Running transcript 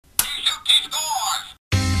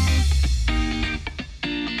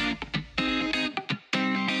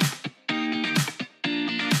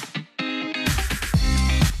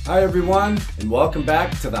Hi everyone, and welcome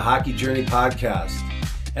back to the Hockey Journey Podcast.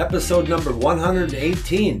 Episode number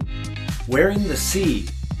 118, Wearing the C,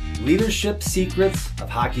 Leadership Secrets of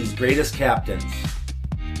Hockey's Greatest Captains.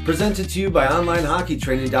 Presented to you by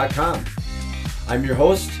OnlineHockeyTraining.com. I'm your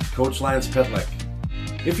host, Coach Lance Pitlick.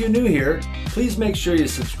 If you're new here, please make sure you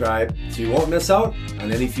subscribe so you won't miss out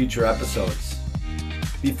on any future episodes.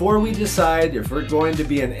 Before we decide if we're going to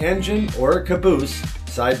be an engine or a caboose,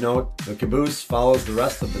 side note, the caboose follows the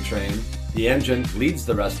rest of the train, the engine leads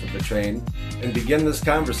the rest of the train, and begin this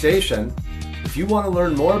conversation, if you want to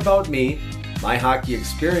learn more about me, my hockey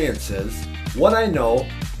experiences, what I know,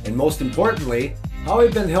 and most importantly, how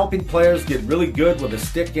I've been helping players get really good with a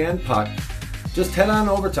stick and puck, just head on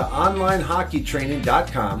over to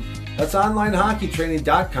OnlineHockeyTraining.com, that's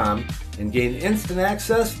OnlineHockeyTraining.com, and gain instant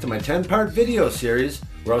access to my 10-part video series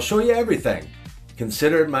where I'll show you everything.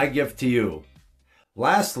 Consider it my gift to you.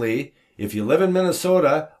 Lastly, if you live in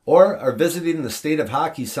Minnesota or are visiting the state of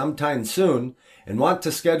hockey sometime soon and want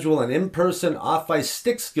to schedule an in-person off-ice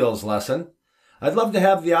stick skills lesson, I'd love to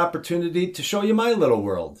have the opportunity to show you my little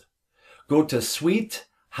world. Go to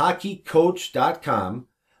sweethockeycoach.com,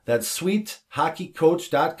 that's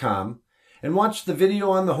sweethockeycoach.com, and watch the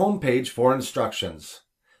video on the homepage for instructions.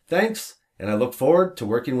 Thanks, and I look forward to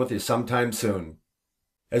working with you sometime soon.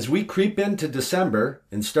 As we creep into December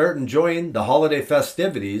and start enjoying the holiday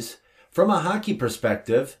festivities, from a hockey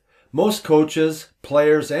perspective, most coaches,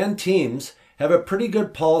 players, and teams have a pretty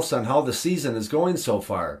good pulse on how the season is going so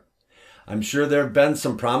far. I'm sure there have been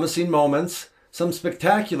some promising moments, some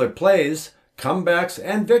spectacular plays, comebacks,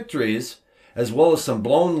 and victories, as well as some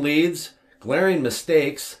blown leads, glaring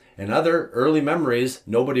mistakes, and other early memories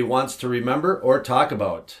nobody wants to remember or talk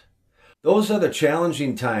about. Those are the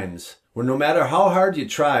challenging times where no matter how hard you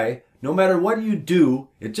try, no matter what you do,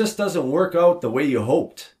 it just doesn't work out the way you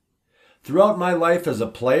hoped. Throughout my life as a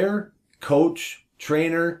player, coach,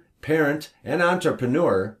 trainer, parent, and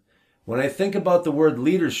entrepreneur, when I think about the word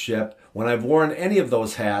leadership, when I've worn any of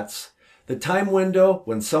those hats, the time window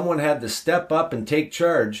when someone had to step up and take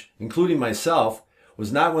charge, including myself,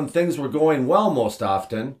 was not when things were going well most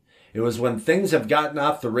often. It was when things have gotten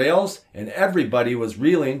off the rails and everybody was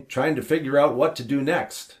reeling, trying to figure out what to do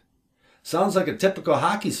next. Sounds like a typical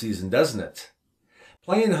hockey season, doesn't it?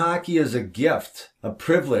 Playing hockey is a gift, a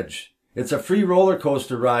privilege. It's a free roller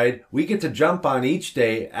coaster ride we get to jump on each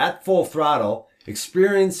day at full throttle,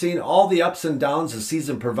 experiencing all the ups and downs the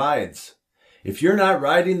season provides. If you're not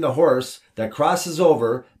riding the horse that crosses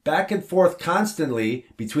over back and forth constantly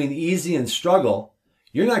between easy and struggle,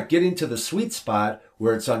 you're not getting to the sweet spot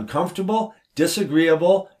where it's uncomfortable,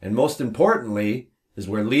 disagreeable, and most importantly, is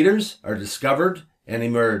where leaders are discovered and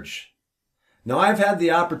emerge. Now, I've had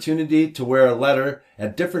the opportunity to wear a letter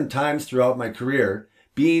at different times throughout my career,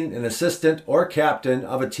 being an assistant or captain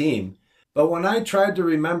of a team. But when I tried to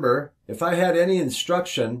remember if I had any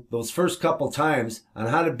instruction those first couple times on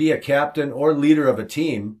how to be a captain or leader of a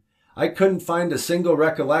team, I couldn't find a single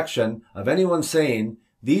recollection of anyone saying,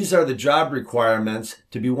 these are the job requirements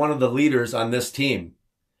to be one of the leaders on this team.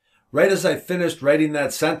 Right as I finished writing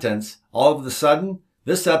that sentence, all of a sudden,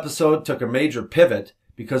 this episode took a major pivot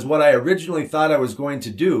because what I originally thought I was going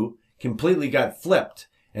to do completely got flipped,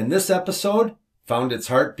 and this episode found its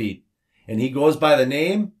heartbeat, and he goes by the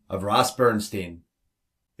name of Ross Bernstein.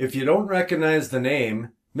 If you don't recognize the name,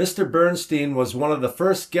 Mr. Bernstein was one of the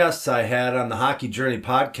first guests I had on the Hockey Journey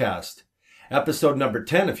podcast, episode number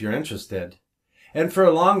 10 if you're interested. And for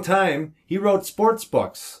a long time, he wrote sports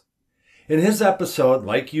books. In his episode,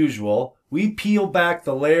 like usual, we peel back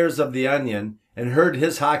the layers of the onion and heard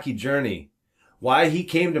his hockey journey. Why he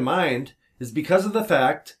came to mind is because of the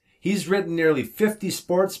fact he's written nearly 50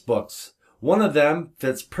 sports books. One of them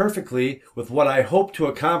fits perfectly with what I hope to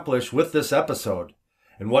accomplish with this episode.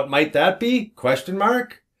 And what might that be? Question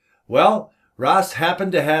mark? Well, Ross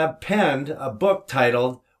happened to have penned a book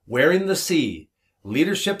titled Wearing the C,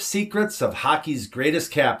 Leadership Secrets of Hockey's Greatest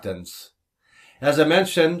Captains. As I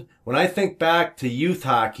mentioned, when I think back to youth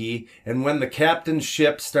hockey and when the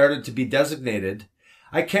captainship started to be designated,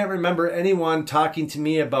 I can't remember anyone talking to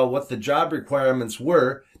me about what the job requirements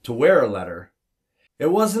were to wear a letter.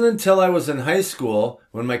 It wasn't until I was in high school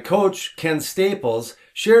when my coach, Ken Staples,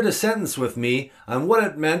 shared a sentence with me on what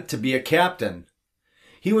it meant to be a captain.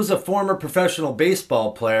 He was a former professional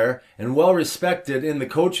baseball player and well respected in the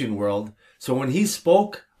coaching world, so when he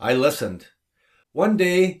spoke, I listened. One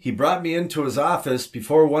day, he brought me into his office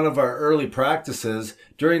before one of our early practices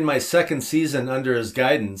during my second season under his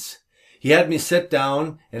guidance. He had me sit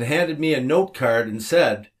down and handed me a note card and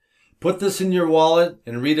said, "Put this in your wallet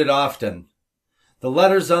and read it often." The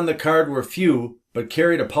letters on the card were few, but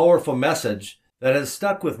carried a powerful message that has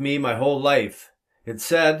stuck with me my whole life. It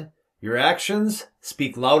said, "Your actions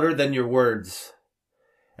speak louder than your words."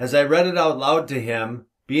 As I read it out loud to him,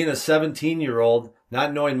 being a 17-year-old,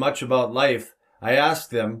 not knowing much about life, I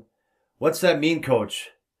asked him, "What's that mean, Coach?"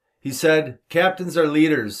 He said, "Captains are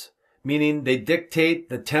leaders, meaning they dictate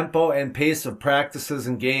the tempo and pace of practices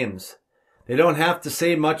and games. They don't have to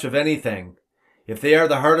say much of anything. If they are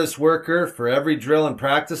the hardest worker for every drill and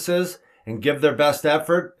practices and give their best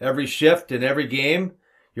effort every shift in every game,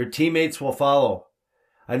 your teammates will follow."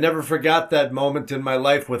 I never forgot that moment in my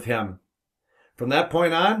life with him. From that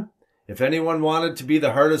point on, if anyone wanted to be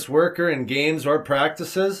the hardest worker in games or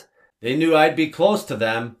practices, they knew I'd be close to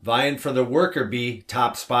them, vying for the worker bee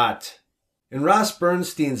top spot. In Ross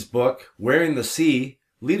Bernstein's book, Wearing the C,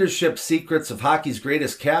 Leadership Secrets of Hockey's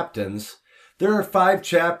Greatest Captains, there are 5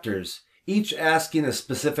 chapters, each asking a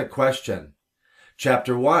specific question.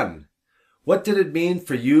 Chapter 1, what did it mean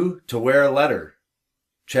for you to wear a letter?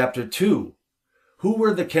 Chapter 2, who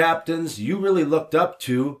were the captains you really looked up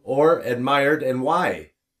to or admired and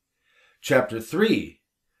why? Chapter 3,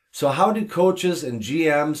 so how do coaches and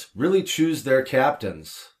GMs really choose their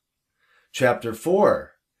captains? Chapter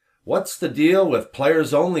 4, what's the deal with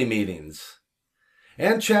players-only meetings?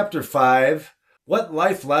 And Chapter 5, what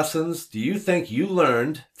life lessons do you think you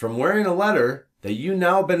learned from wearing a letter that you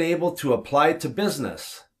now been able to apply to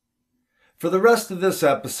business? For the rest of this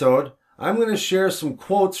episode, I'm going to share some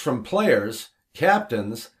quotes from players,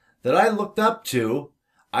 captains, that I looked up to,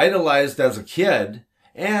 idolized as a kid,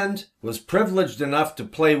 and was privileged enough to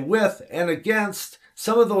play with and against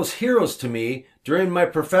some of those heroes to me during my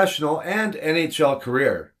professional and NHL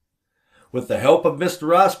career. With the help of Mr.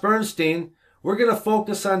 Ross Bernstein, we're going to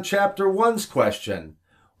focus on Chapter 1's question,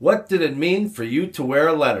 what did it mean for you to wear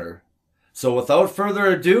a letter? So without further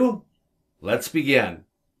ado, let's begin.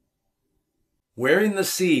 Wearing the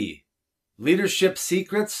C, Leadership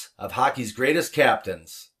Secrets of Hockey's Greatest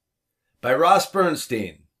Captains, by Ross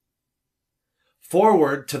Bernstein.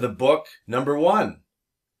 Foreword to the book number 1,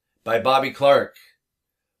 by Bobby Clark.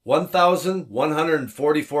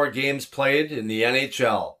 1,144 games played in the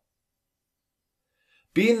NHL.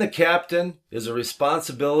 Being the captain is a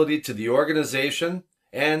responsibility to the organization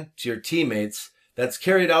and to your teammates that's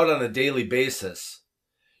carried out on a daily basis.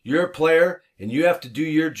 You're a player and you have to do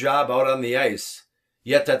your job out on the ice.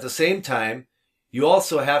 Yet at the same time, you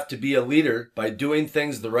also have to be a leader by doing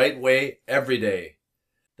things the right way every day.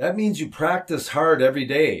 That means you practice hard every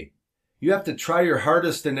day. You have to try your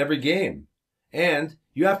hardest in every game. And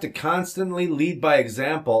you have to constantly lead by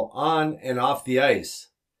example on and off the ice.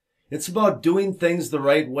 It's about doing things the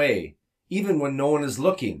right way, even when no one is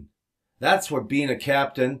looking. That's what being a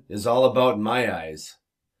captain is all about in my eyes.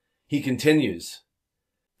 He continues,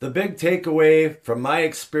 the big takeaway from my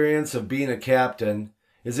experience of being a captain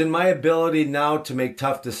is in my ability now to make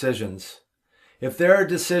tough decisions. If there are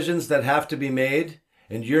decisions that have to be made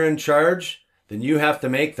and you're in charge, then you have to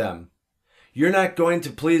make them. You're not going to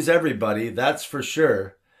please everybody, that's for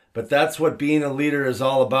sure, but that's what being a leader is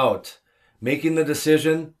all about. Making the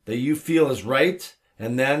decision that you feel is right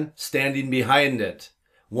and then standing behind it,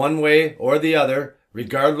 one way or the other,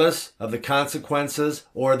 regardless of the consequences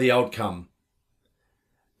or the outcome.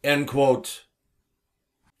 End quote.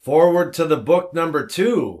 Forward to the book number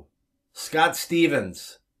 2, Scott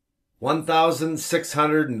Stevens,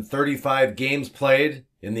 1,635 games played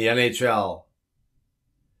in the NHL.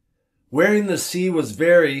 Wearing the C was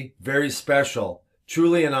very, very special,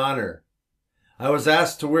 truly an honor. I was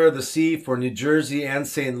asked to wear the C for New Jersey and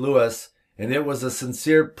St. Louis, and it was a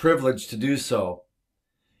sincere privilege to do so.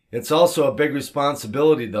 It's also a big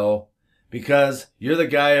responsibility, though, because you're the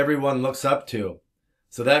guy everyone looks up to.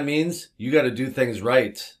 So that means you got to do things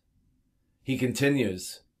right. He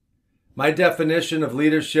continues, my definition of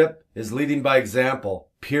leadership is leading by example,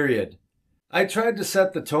 period. I tried to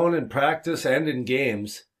set the tone in practice and in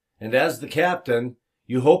games, and as the captain,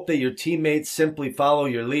 you hope that your teammates simply follow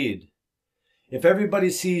your lead. If everybody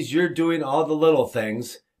sees you're doing all the little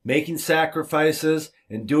things, making sacrifices,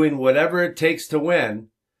 and doing whatever it takes to win,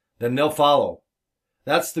 then they'll follow.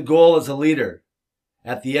 That's the goal as a leader.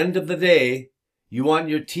 At the end of the day, you want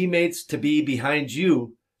your teammates to be behind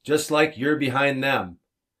you just like you're behind them.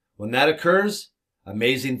 When that occurs,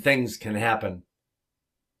 amazing things can happen.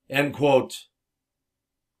 End quote.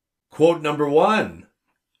 Quote number 1,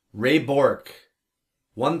 Ray Bourque,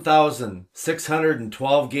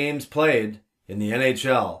 1,612 games played in the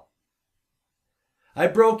NHL. I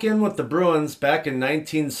broke in with the Bruins back in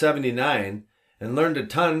 1979 and learned a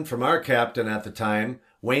ton from our captain at the time,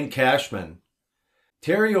 Wayne Cashman.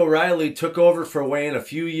 Terry O'Reilly took over for Wayne a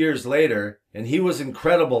few years later, and he was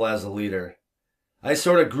incredible as a leader. I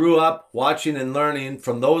sort of grew up watching and learning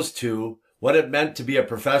from those two what it meant to be a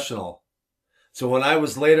professional. So when I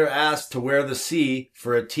was later asked to wear the C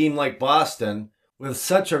for a team like Boston, with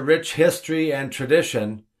such a rich history and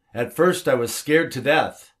tradition, at first I was scared to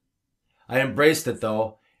death. I embraced it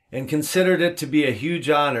though, and considered it to be a huge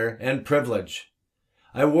honor and privilege.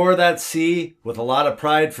 I wore that C with a lot of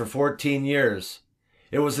pride for 14 years.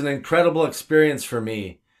 It was an incredible experience for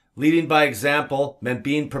me. Leading by example meant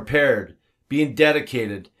being prepared, being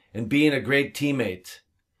dedicated, and being a great teammate.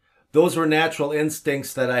 Those were natural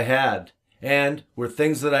instincts that I had, and were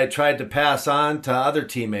things that I tried to pass on to other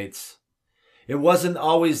teammates. It wasn't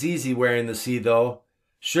always easy wearing the C though.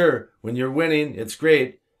 Sure, when you're winning, it's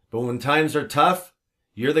great, but when times are tough,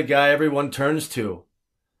 you're the guy everyone turns to.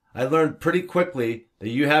 I learned pretty quickly that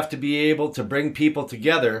you have to be able to bring people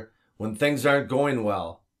together when things aren't going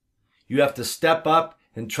well. You have to step up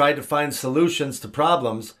and try to find solutions to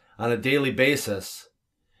problems on a daily basis.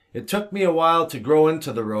 It took me a while to grow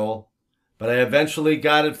into the role, but I eventually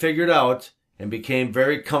got it figured out and became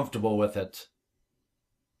very comfortable with it.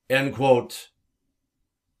 End quote.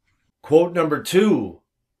 Quote number 2,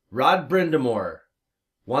 Rod Brindamore,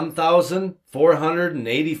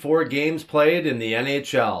 1,484 games played in the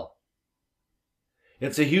NHL.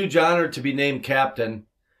 It's a huge honor to be named captain,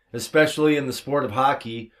 especially in the sport of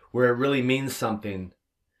hockey where it really means something.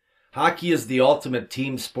 Hockey is the ultimate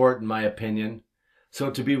team sport in my opinion, so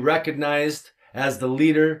to be recognized as the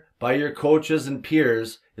leader by your coaches and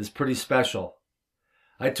peers is pretty special.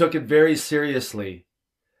 I took it very seriously.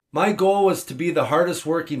 My goal was to be the hardest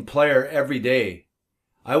working player every day.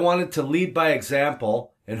 I wanted to lead by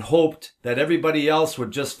example and hoped that everybody else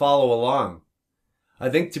would just follow along. I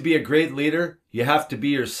think to be a great leader, you have to be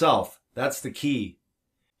yourself. That's the key.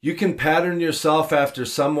 You can pattern yourself after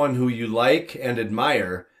someone who you like and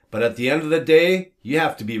admire, but at the end of the day, you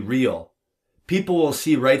have to be real. People will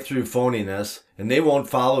see right through phoniness and they won't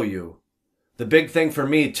follow you. The big thing for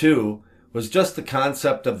me too was just the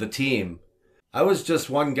concept of the team. I was just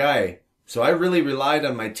one guy, so I really relied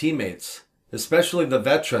on my teammates, especially the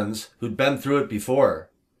veterans who'd been through it before.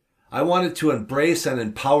 I wanted to embrace and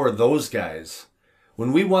empower those guys.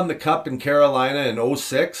 When we won the Cup in Carolina in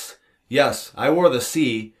 '06, yes, I wore the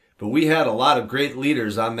C, but we had a lot of great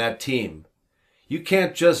leaders on that team. You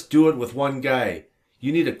can't just do it with one guy.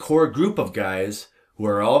 You need a core group of guys who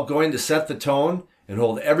are all going to set the tone and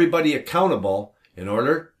hold everybody accountable in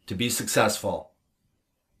order to be successful.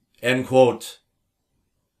 End quote.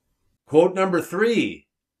 Quote number 3,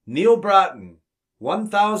 Neil Broughton,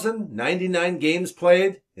 1,099 games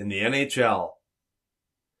played in the NHL.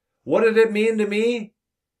 What did it mean to me?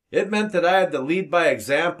 It meant that I had to lead by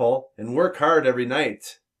example and work hard every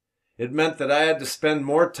night. It meant that I had to spend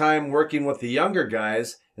more time working with the younger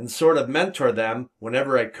guys and sort of mentor them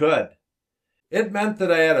whenever I could. It meant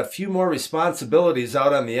that I had a few more responsibilities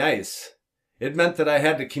out on the ice. It meant that I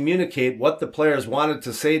had to communicate what the players wanted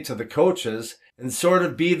to say to the coaches and sort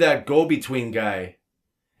of be that go-between guy.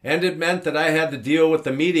 And it meant that I had to deal with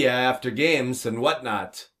the media after games and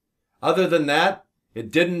whatnot. Other than that,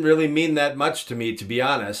 it didn't really mean that much to me, to be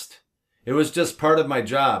honest. It was just part of my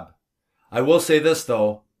job. I will say this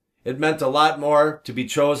though, it meant a lot more to be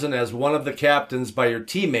chosen as one of the captains by your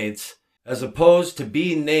teammates as opposed to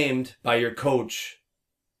being named by your coach.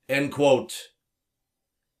 End quote.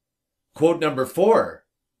 Quote number 4,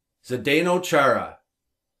 Zdeno Chara,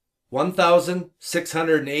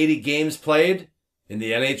 1,680 games played in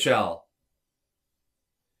the NHL.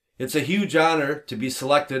 It's a huge honor to be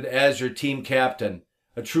selected as your team captain,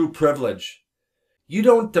 a true privilege. You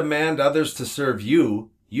don't demand others to serve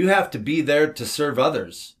you, you have to be there to serve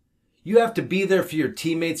others. You have to be there for your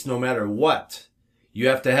teammates no matter what. You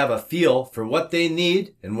have to have a feel for what they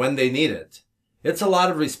need and when they need it. It's a lot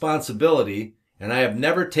of responsibility, and I have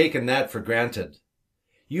never taken that for granted.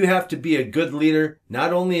 You have to be a good leader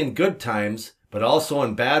not only in good times, but also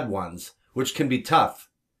in bad ones, which can be tough.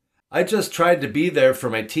 I just tried to be there for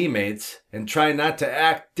my teammates and try not to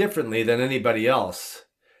act differently than anybody else.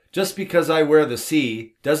 Just because I wear the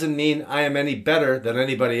C doesn't mean I am any better than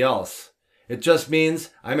anybody else. It just means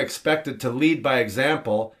I'm expected to lead by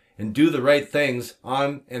example and do the right things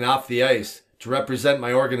on and off the ice to represent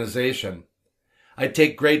my organization. I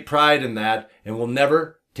take great pride in that and will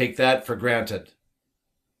never take that for granted.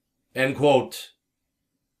 End quote.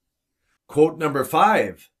 Quote number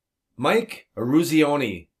 5, Mike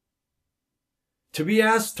Eruzione. To be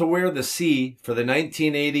asked to wear the C for the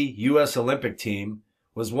 1980 U.S. Olympic team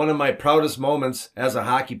was one of my proudest moments as a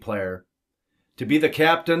hockey player. To be the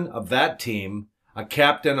captain of that team, a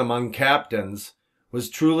captain among captains, was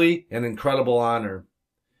truly an incredible honor.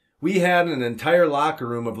 We had an entire locker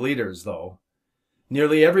room of leaders, though.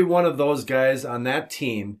 Nearly every one of those guys on that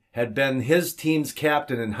team had been his team's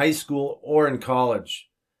captain in high school or in college.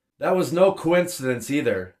 That was no coincidence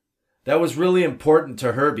either. That was really important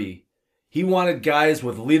to Herbie. He wanted guys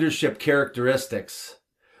with leadership characteristics.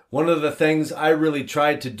 One of the things I really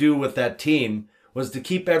tried to do with that team was to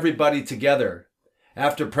keep everybody together.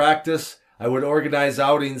 After practice, I would organize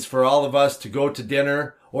outings for all of us to go to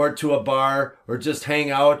dinner or to a bar or just hang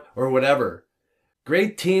out or whatever.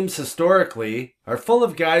 Great teams historically are full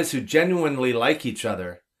of guys who genuinely like each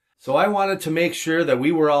other. So I wanted to make sure that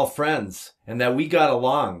we were all friends and that we got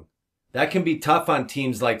along. That can be tough on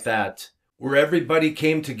teams like that, where everybody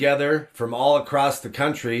came together from all across the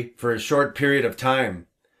country for a short period of time.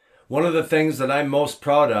 One of the things that I'm most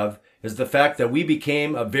proud of is the fact that we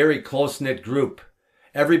became a very close-knit group.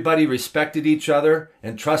 Everybody respected each other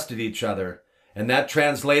and trusted each other, and that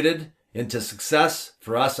translated into success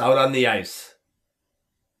for us out on the ice.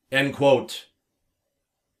 End quote.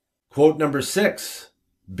 Quote number 6,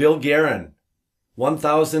 Bill Guerin,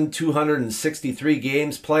 1,263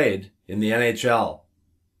 games played in the NHL.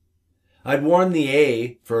 I'd worn the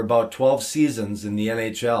A for about 12 seasons in the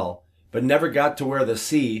NHL, but never got to wear the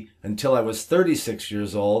C until I was 36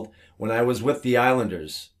 years old when I was with the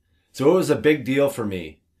Islanders. So it was a big deal for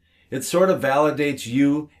me. It sort of validates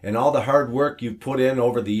you and all the hard work you've put in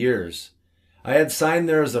over the years. I had signed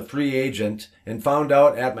there as a free agent and found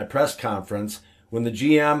out at my press conference when the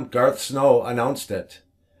GM, Garth Snow, announced it.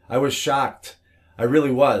 I was shocked. I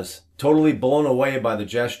really was, totally blown away by the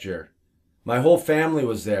gesture. My whole family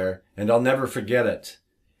was there, and I'll never forget it.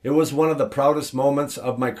 It was one of the proudest moments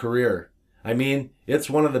of my career. I mean, it's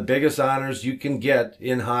one of the biggest honors you can get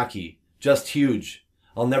in hockey. Just huge.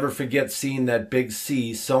 I'll never forget seeing that big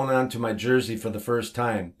C sewn onto my jersey for the first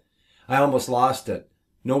time. I almost lost it.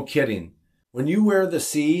 No kidding. When you wear the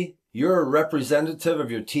C, you're a representative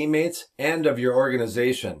of your teammates and of your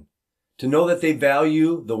organization. To know that they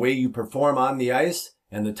value the way you perform on the ice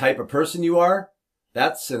and the type of person you are,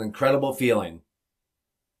 that's an incredible feeling.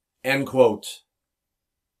 End quote.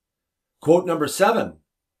 Quote number 7,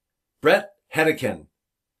 Brett Hedican,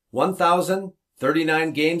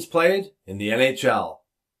 1,039 games played in the NHL.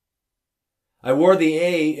 I wore the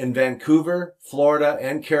A in Vancouver, Florida,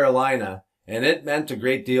 and Carolina, and it meant a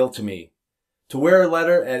great deal to me. To wear a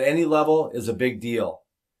letter at any level is a big deal.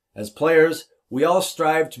 As players, we all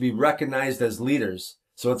strive to be recognized as leaders,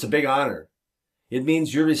 so it's a big honor. It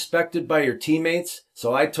means you're respected by your teammates,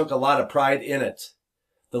 so I took a lot of pride in it.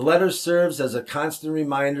 The letter serves as a constant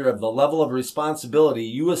reminder of the level of responsibility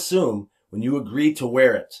you assume when you agree to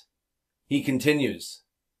wear it. He continues,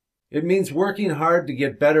 it means working hard to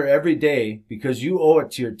get better every day because you owe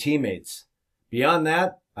it to your teammates. Beyond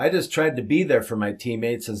that, I just tried to be there for my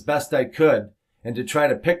teammates as best I could and to try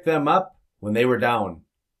to pick them up when they were down.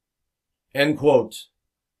 End quote.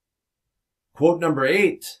 Quote number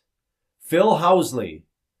 8. Phil Housley,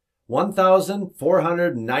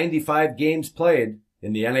 1,495 games played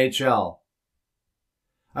in the NHL.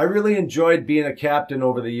 I really enjoyed being a captain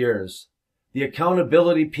over the years. The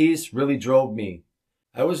accountability piece really drove me.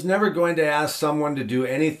 I was never going to ask someone to do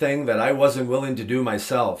anything that I wasn't willing to do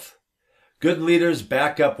myself. Good leaders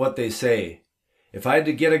back up what they say. If I had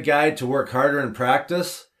to get a guy to work harder in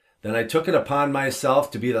practice, then I took it upon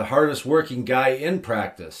myself to be the hardest working guy in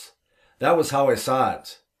practice. That was how I saw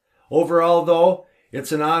it. Overall, though,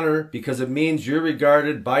 it's an honor because it means you're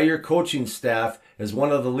regarded by your coaching staff as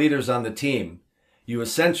one of the leaders on the team. You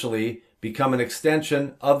essentially become an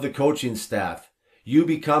extension of the coaching staff. You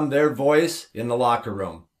become their voice in the locker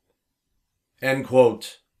room. End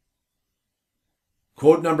quote.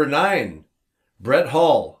 Quote number 9. Brett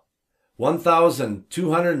Hull,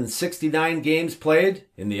 1,269 games played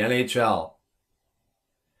in the NHL.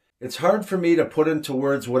 It's hard for me to put into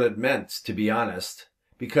words what it meant, to be honest,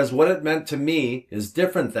 because what it meant to me is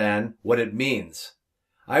different than what it means.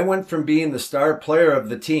 I went from being the star player of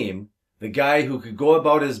the team, the guy who could go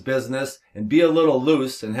about his business and be a little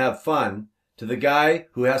loose and have fun, to the guy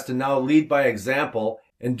who has to now lead by example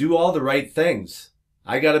and do all the right things.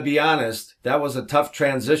 I gotta be honest, that was a tough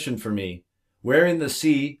transition for me. Wearing the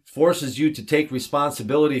C forces you to take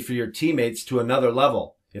responsibility for your teammates to another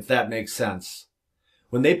level, if that makes sense.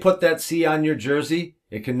 When they put that C on your jersey,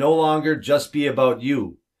 it can no longer just be about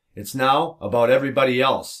you. It's now about everybody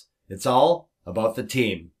else. It's all about the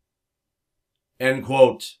team. End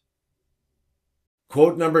quote.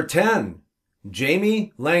 Quote number 10.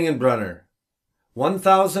 Jamie Langenbrunner,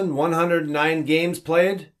 1,109 games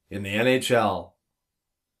played in the NHL.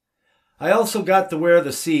 I also got to wear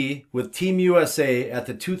the C with Team USA at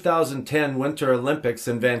the 2010 Winter Olympics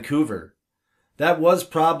in Vancouver. That was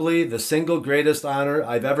probably the single greatest honor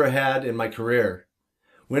I've ever had in my career.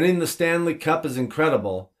 Winning the Stanley Cup is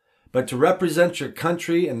incredible, but to represent your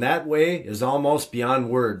country in that way is almost beyond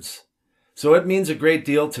words. So it means a great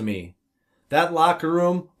deal to me. That locker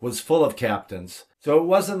room was full of captains, so it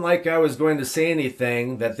wasn't like I was going to say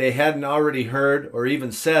anything that they hadn't already heard or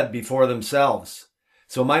even said before themselves.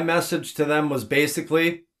 So my message to them was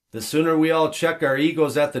basically, the sooner we all check our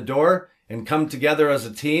egos at the door and come together as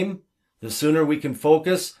a team, the sooner we can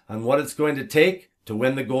focus on what it's going to take to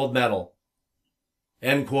win the gold medal.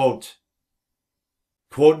 End quote.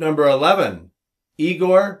 Quote number 11,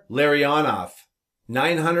 Igor Larionov,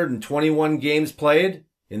 921 games played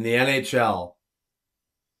in the NHL.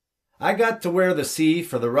 I got to wear the C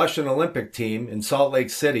for the Russian Olympic team in Salt Lake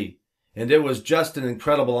City, and it was just an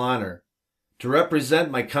incredible honor. To represent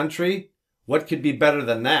my country, what could be better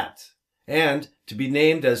than that? And to be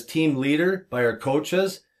named as team leader by our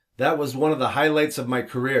coaches, that was one of the highlights of my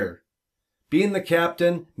career. Being the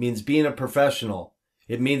captain means being a professional.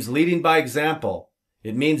 It means leading by example.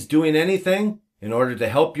 It means doing anything in order to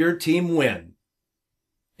help your team win.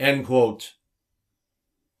 End quote.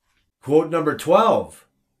 Quote number 12,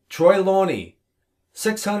 Troy Loney,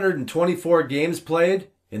 624 games played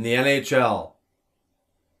in the NHL.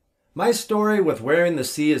 My story with wearing the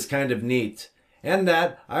C is kind of neat, and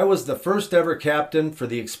that I was the first ever captain for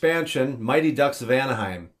the expansion Mighty Ducks of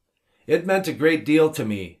Anaheim. It meant a great deal to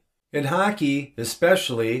me. In hockey,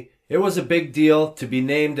 especially, it was a big deal to be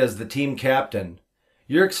named as the team captain.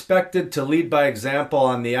 You're expected to lead by example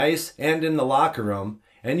on the ice and in the locker room,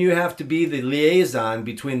 and you have to be the liaison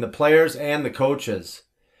between the players and the coaches.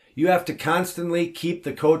 You have to constantly keep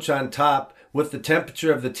the coach on top with the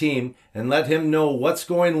temperature of the team and let him know what's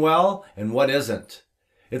going well and what isn't.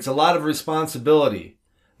 It's a lot of responsibility.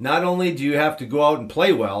 Not only do you have to go out and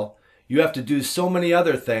play well, you have to do so many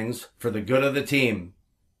other things for the good of the team.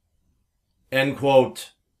 End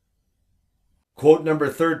quote. Quote number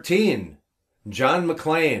 13, John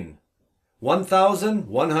McClain,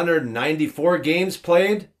 1,194 games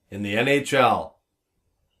played in the NHL.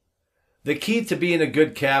 The key to being a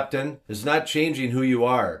good captain is not changing who you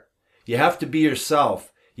are. You have to be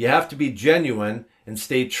yourself. You have to be genuine and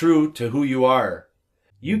stay true to who you are.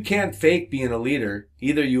 You can't fake being a leader.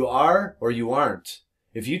 Either you are or you aren't.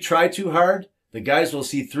 If you try too hard, the guys will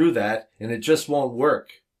see through that and it just won't work.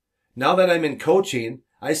 Now that I'm in coaching,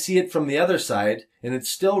 I see it from the other side and it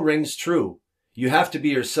still rings true. You have to be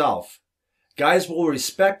yourself. Guys will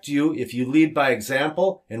respect you if you lead by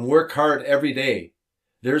example and work hard every day.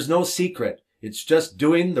 There's no secret. It's just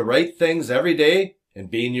doing the right things every day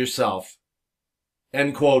and being yourself.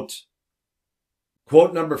 End quote.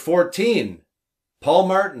 Quote number 14, Paul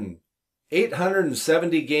Martin,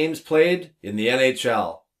 870 games played in the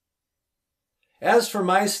NHL. As for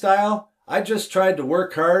my style, I just tried to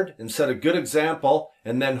work hard and set a good example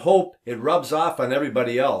and then hope it rubs off on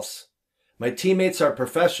everybody else. My teammates are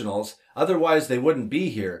professionals, otherwise they wouldn't be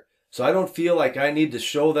here, so I don't feel like I need to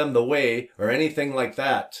show them the way or anything like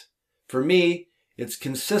that. For me, it's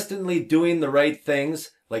consistently doing the right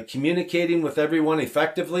things, like communicating with everyone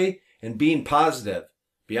effectively and being positive.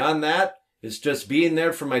 Beyond that, it's just being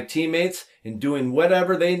there for my teammates and doing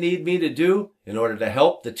whatever they need me to do in order to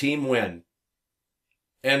help the team win.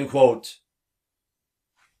 End quote.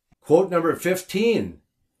 Quote number 15,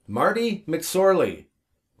 Marty McSorley,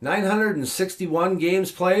 961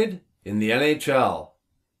 games played in the NHL.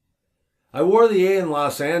 I wore the A in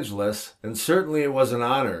Los Angeles, and certainly it was an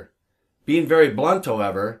honor. Being very blunt,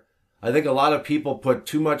 however, I think a lot of people put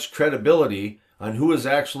too much credibility on who is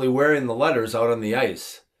actually wearing the letters out on the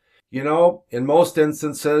ice. You know, in most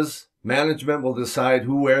instances, management will decide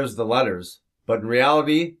who wears the letters, but in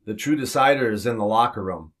reality, the true decider is in the locker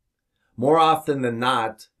room. More often than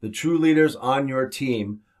not, the true leaders on your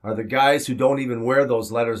team are the guys who don't even wear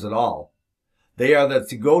those letters at all. They are the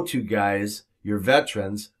to-go-to guys, your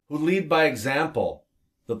veterans, who lead by example,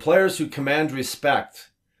 the players who command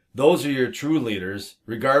respect. Those are your true leaders,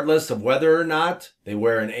 regardless of whether or not they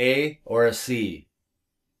wear an A or a C.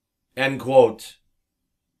 End quote.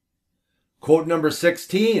 Quote number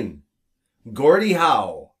 16, Gordie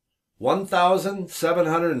Howe,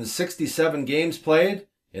 1,767 games played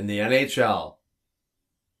in the NHL.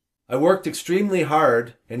 I worked extremely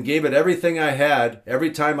hard and gave it everything I had every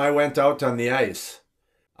time I went out on the ice.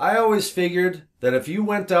 I always figured that if you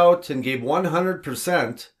went out and gave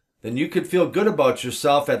 100%, then you could feel good about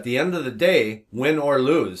yourself at the end of the day, win or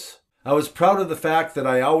lose. I was proud of the fact that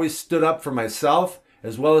I always stood up for myself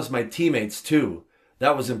as well as my teammates too.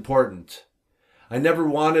 That was important. I never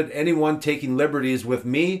wanted anyone taking liberties with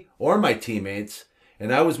me or my teammates,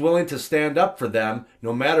 and I was willing to stand up for them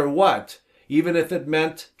no matter what, even if it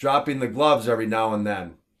meant dropping the gloves every now and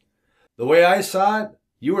then. The way I saw it,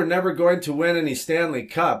 you were never going to win any Stanley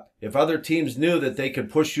Cup if other teams knew that they could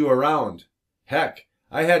push you around. Heck,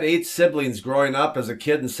 I had 8 siblings growing up as a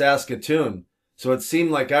kid in Saskatoon, so it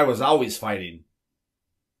seemed like I was always fighting."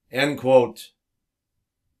 End quote.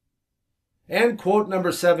 And quote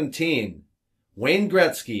number 17, Wayne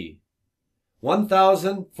Gretzky,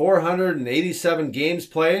 1,487 games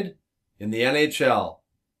played in the NHL.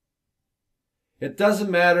 It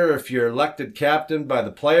doesn't matter if you're elected captain by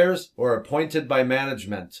the players or appointed by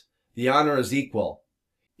management. The honor is equal.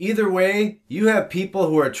 Either way, you have people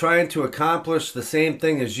who are trying to accomplish the same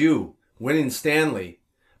thing as you, winning Stanley,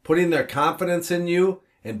 putting their confidence in you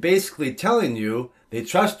and basically telling you they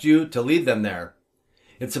trust you to lead them there.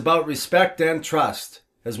 It's about respect and trust,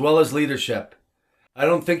 as well as leadership. I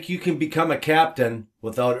don't think you can become a captain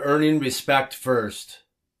without earning respect first.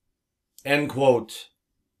 End quote.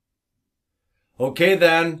 Okay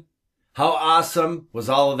then, how awesome was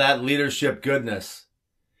all of that leadership goodness?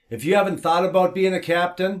 If you haven't thought about being a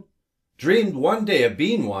captain, dreamed one day of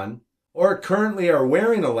being one, or currently are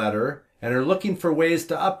wearing a letter and are looking for ways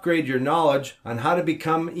to upgrade your knowledge on how to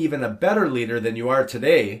become even a better leader than you are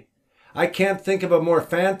today, I can't think of a more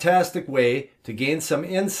fantastic way to gain some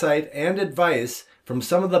insight and advice from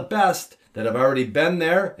some of the best that have already been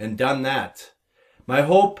there and done that. My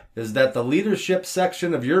hope is that the leadership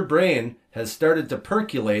section of your brain has started to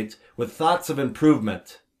percolate with thoughts of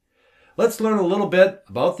improvement. Let's learn a little bit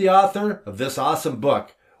about the author of this awesome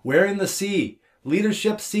book, Wearing the C,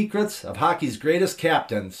 Leadership Secrets of Hockey's Greatest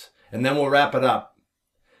Captains, and then we'll wrap it up.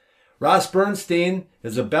 Ross Bernstein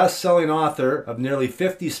is a best-selling author of nearly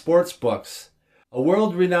 50 sports books, a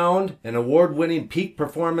world-renowned and award-winning peak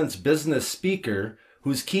performance business speaker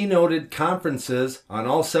who's keynoted conferences on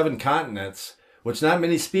all 7 continents, which not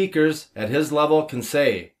many speakers at his level can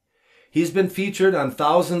say. He's been featured on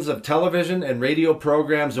thousands of television and radio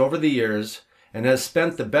programs over the years and has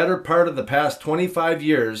spent the better part of the past 25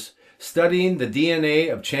 years studying the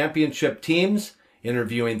DNA of championship teams,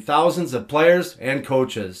 interviewing thousands of players and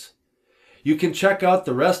coaches. You can check out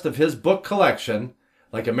the rest of his book collection,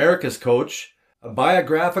 like America's Coach, a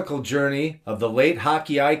biographical journey of the late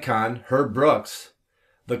hockey icon Herb Brooks,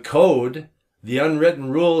 The Code, The Unwritten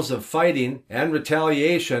Rules of Fighting and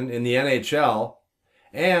Retaliation in the NHL,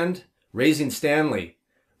 and Raising Stanley,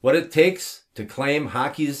 What It Takes to Claim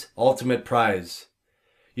Hockey's Ultimate Prize.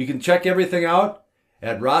 You can check everything out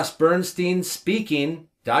at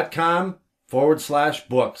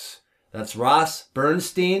rossbernstein.com/books. That's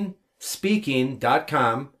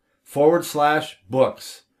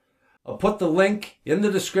rossbernsteinspeaking.com/books. I'll put the link in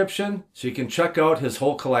the description so you can check out his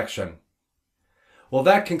whole collection. Well,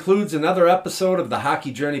 that concludes another episode of the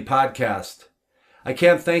Hockey Journey podcast. I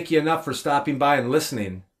can't thank you enough for stopping by and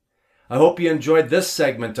listening. I hope you enjoyed this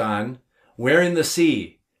segment on Wearing the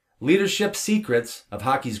C, Leadership Secrets of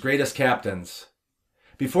Hockey's Greatest Captains.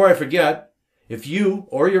 Before I forget, if you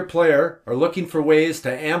or your player are looking for ways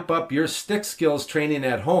to amp up your stick skills training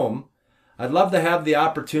at home, I'd love to have the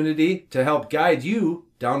opportunity to help guide you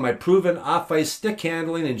down my proven off-ice stick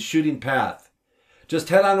handling and shooting path. Just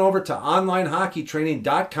head on over to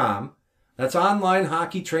onlinehockeytraining.com. That's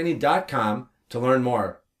onlinehockeytraining.com to learn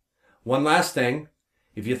more. One last thing,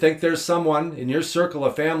 if you think there's someone in your circle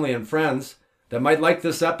of family and friends that might like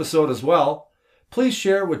this episode as well, please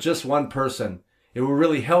share it with just one person. It will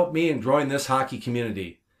really help me in growing this hockey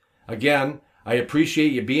community. Again, I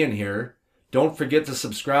appreciate you being here. Don't forget to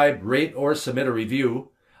subscribe, rate, or submit a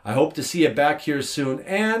review. I hope to see you back here soon.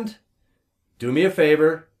 And do me a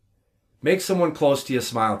favor, make someone close to you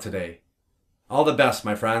smile today. All the best,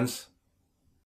 my friends.